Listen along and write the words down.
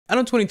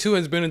Adam22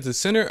 has been at the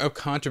center of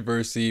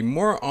controversy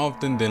more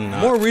often than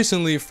not. More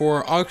recently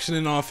for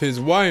auctioning off his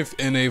wife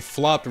in a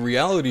flopped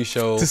reality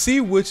show to see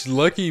which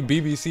lucky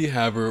BBC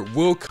haver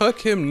will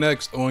cuck him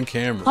next on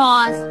camera.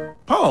 Pause.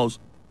 Pause?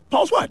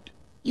 Pause what?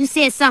 You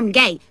said something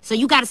gay, so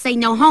you gotta say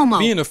no homo.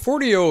 Being a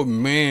 40-year-old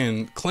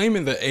man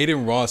claiming that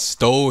Adinross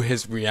stole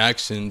his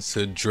reactions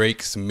to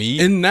Drake's meat,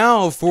 and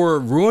now for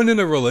ruining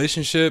a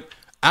relationship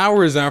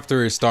hours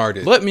after it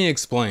started. Let me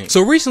explain.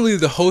 So recently,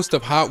 the host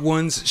of Hot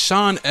Ones,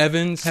 Sean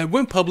Evans, had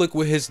went public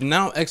with his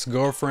now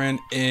ex-girlfriend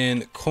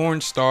and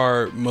corn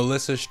star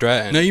Melissa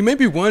Stratton. Now you may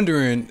be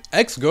wondering,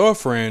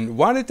 ex-girlfriend,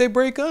 why did they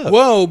break up?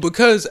 Well,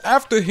 because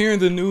after hearing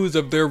the news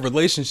of their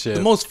relationship,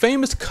 the most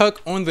famous cuck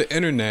on the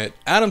internet,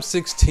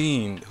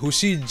 Adam22, who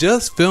she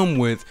just filmed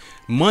with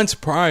months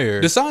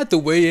prior, decided to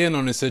weigh in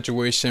on the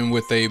situation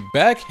with a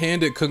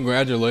backhanded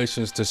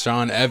congratulations to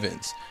Sean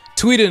Evans,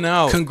 tweeting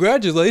out,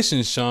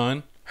 "Congratulations,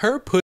 Sean. Her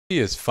pussy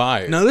is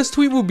fire." Now this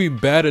tweet will be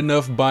bad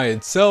enough by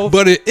itself,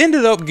 but it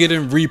ended up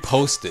getting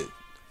reposted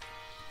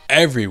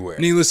everywhere.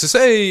 Needless to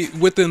say,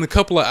 within a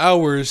couple of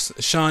hours,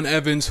 Sean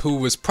Evans, who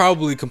was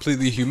probably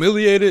completely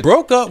humiliated,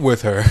 broke up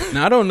with her.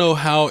 Now I don't know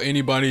how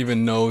anybody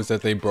even knows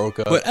that they broke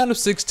up, but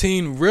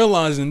Adam22,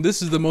 realizing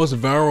this is the most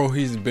viral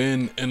he's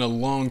been in a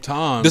long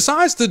time,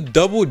 decides to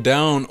double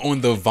down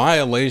on the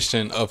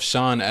violation of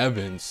Sean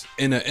Evans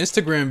in an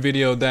Instagram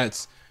video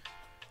that's,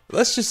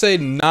 let's just say,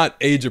 not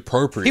age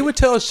appropriate. He would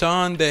tell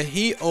Sean that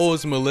he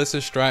owes Melissa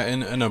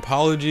Stratton an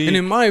apology, and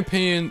in my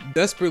opinion,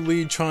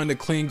 desperately trying to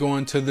cling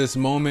on to this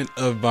moment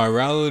of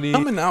virality,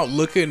 coming out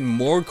looking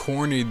more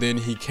corny than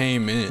he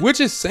came in,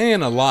 which is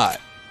saying a lot.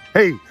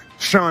 Hey,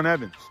 Sean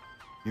Evans,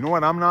 you know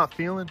what I'm not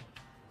feeling?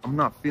 I'm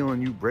not feeling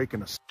you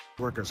breaking a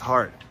worker's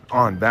heart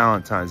on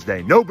Valentine's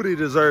Day. Nobody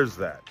deserves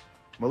that.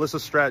 Melissa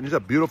Stratton, she's a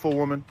beautiful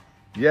woman.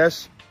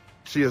 Yes,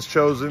 she has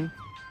chosen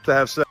to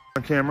have sex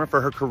on camera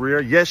for her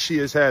career. Yes, she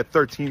has had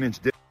 13-inch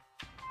dick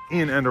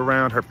in and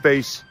around her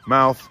face,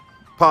 mouth,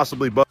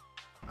 possibly butt.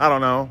 I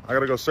don't know. I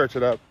gotta go search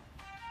it up.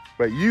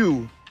 But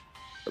you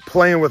are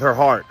playing with her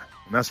heart,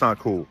 and that's not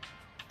cool,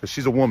 because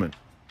she's a woman.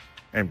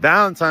 And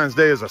Valentine's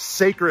Day is a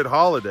sacred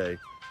holiday,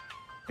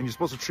 and you're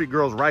supposed to treat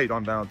girls right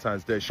on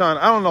Valentine's Day. Sean,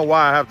 I don't know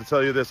why I have to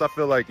tell you this. I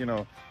feel like, you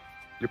know,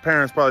 your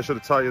parents probably should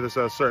have taught you this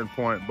at a certain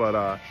point.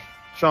 But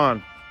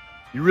Sean,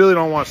 you really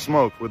don't want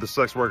smoke with the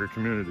sex worker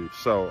community.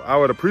 So I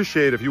would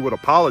appreciate if you would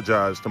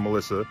apologize to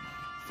Melissa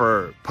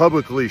for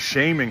publicly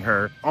shaming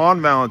her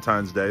on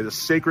Valentine's Day, the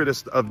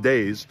sacredest of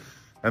days.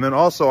 And then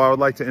also I would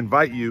like to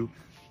invite you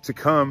to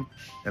come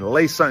and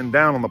lay something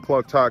down on the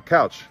Plug Talk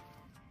couch.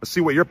 Let's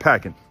see what you're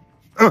packing.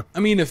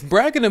 I mean, if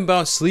bragging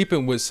about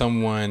sleeping with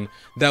someone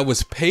that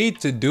was paid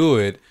to do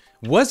it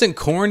wasn't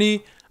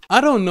corny, I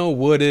don't know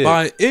what is.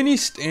 By any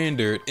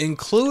standard,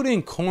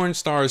 including corn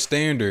star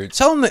standards,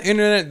 telling the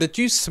internet that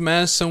you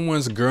smashed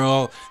someone's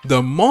girl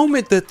the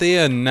moment that they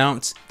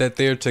announce that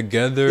they're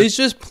together is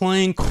just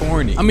plain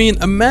corny. I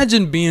mean,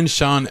 imagine being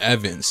Sean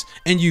Evans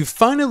and you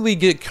finally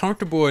get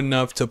comfortable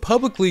enough to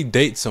publicly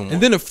date someone,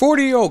 and then a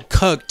 40-year-old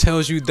cuck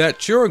tells you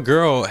that your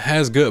girl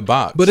has good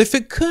bops. But if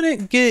it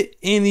couldn't get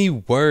any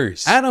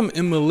worse, Adam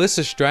and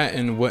Melissa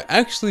Stratton would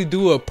actually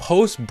do a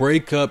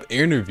post-breakup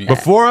interview.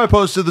 Before I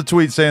posted the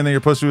tweet saying that you're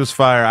supposed to was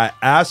fire, I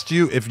asked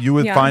you if you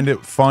would find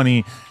it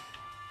funny,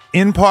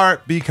 in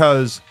part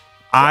because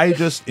I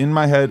just in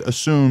my head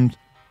assumed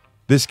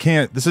this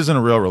isn't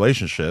a real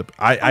relationship.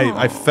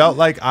 I felt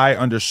like I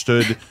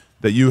understood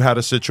that you had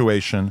a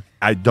situation.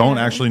 I don't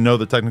actually know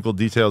the technical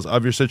details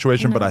of your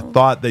situation, but I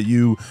thought that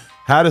you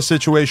had a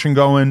situation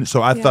going,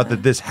 so I thought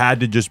that this had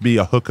to just be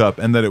a hookup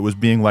and that it was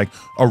being like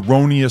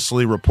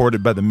erroneously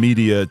reported by the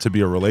media to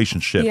be a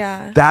relationship.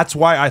 That's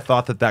why I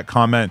thought that that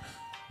comment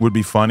would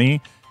be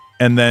funny.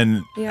 And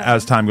then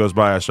as time goes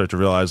by, I start to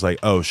realize, like,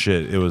 oh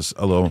shit, it was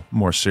a little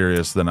more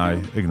serious than I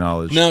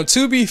acknowledged. Now,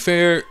 to be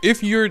fair,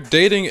 if you're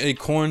dating a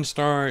corn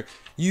star,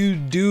 you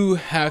do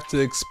have to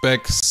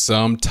expect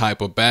some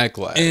type of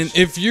backlash. And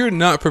if you're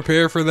not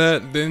prepared for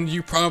that, then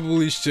you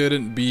probably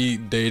shouldn't be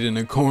dating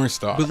a corn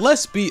star. But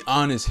let's be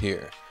honest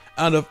here.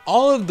 Out of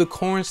all of the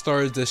corn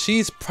stars that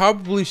she's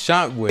probably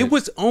shot with, it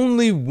was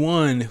only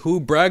one who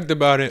bragged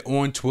about it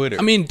on Twitter.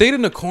 I mean,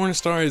 dating a corn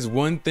star is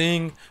one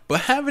thing,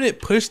 but having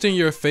it pushed in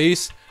your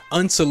face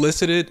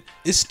unsolicited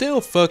is still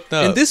fucked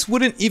up. And this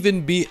wouldn't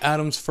even be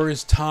Adam's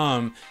first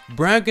time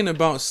bragging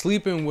about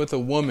sleeping with a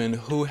woman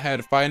who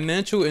had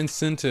financial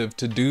incentive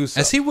to do so,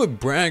 as he would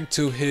brag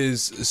to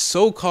his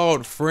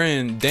so-called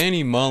friend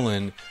Danny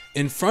Mullen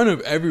in front of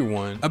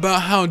everyone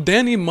about how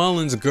Danny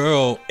Mullen's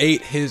girl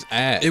ate his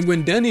ass. And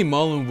when Danny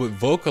Mullen would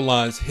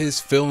vocalize his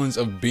feelings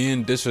of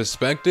being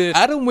disrespected,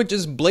 Adam would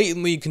just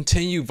blatantly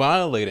continue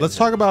violating. Let's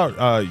talk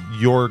about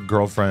your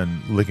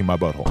girlfriend licking my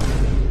butthole.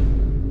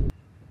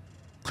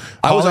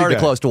 I was already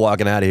close to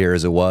walking out of here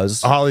as it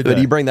was. But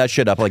you bring that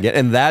shit up again,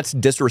 and that's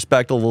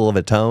disrespectful of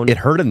a tone. It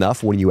hurt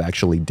enough when you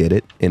actually did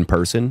it in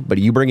person, but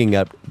you bringing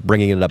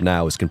it up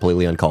now is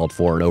completely uncalled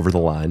for and over the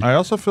line. I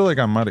also feel like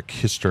I might have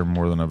kissed her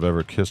more than I've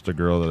ever kissed a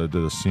girl that I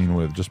did a scene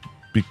with, just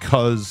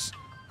because,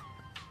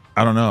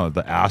 I don't know,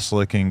 the ass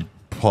licking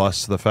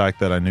plus the fact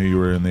that I knew you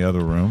were in the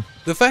other room.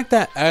 The fact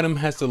that Adam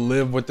has to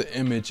live with the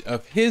image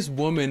of his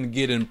woman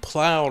getting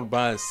plowed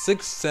by a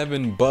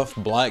 6'7" buff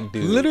black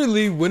dude,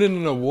 literally winning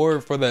an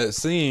award for that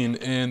scene.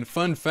 And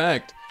fun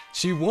fact,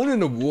 she won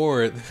an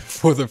award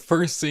for the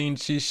first scene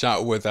she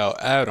shot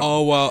without Adam.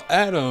 All while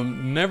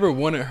Adam never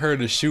wanted her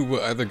to shoot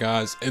with other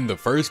guys in the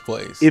first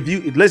place. If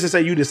you, let's just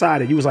say you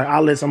decided, you was like,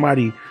 I'll let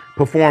somebody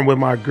perform with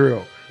my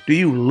girl. Do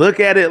you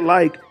look at it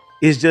like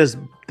it's just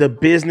the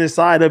business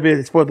side of it,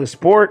 it's for the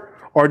sport?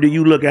 Or do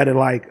you look at it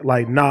like,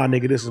 nah,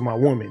 nigga, this is my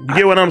woman? You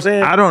get what I'm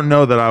saying? I don't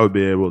know that I would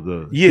be able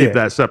to keep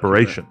that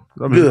separation.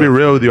 Let me just be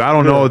real with you. I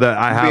don't know that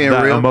I have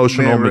that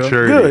emotional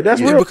maturity. Good,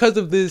 that's real. Because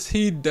of this,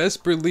 he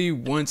desperately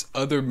wants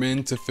other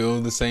men to feel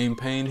the same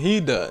pain he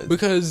does.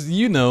 Because,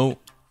 you know,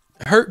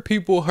 hurt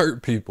people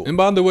hurt people. And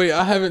by the way,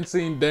 I haven't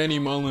seen Danny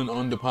Mullen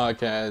on the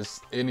podcast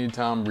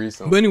anytime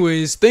recently. But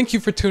anyways, thank you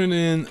for tuning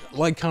in.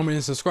 Like, comment,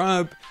 and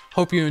subscribe.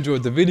 Hope you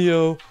enjoyed the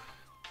video.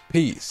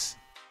 Peace.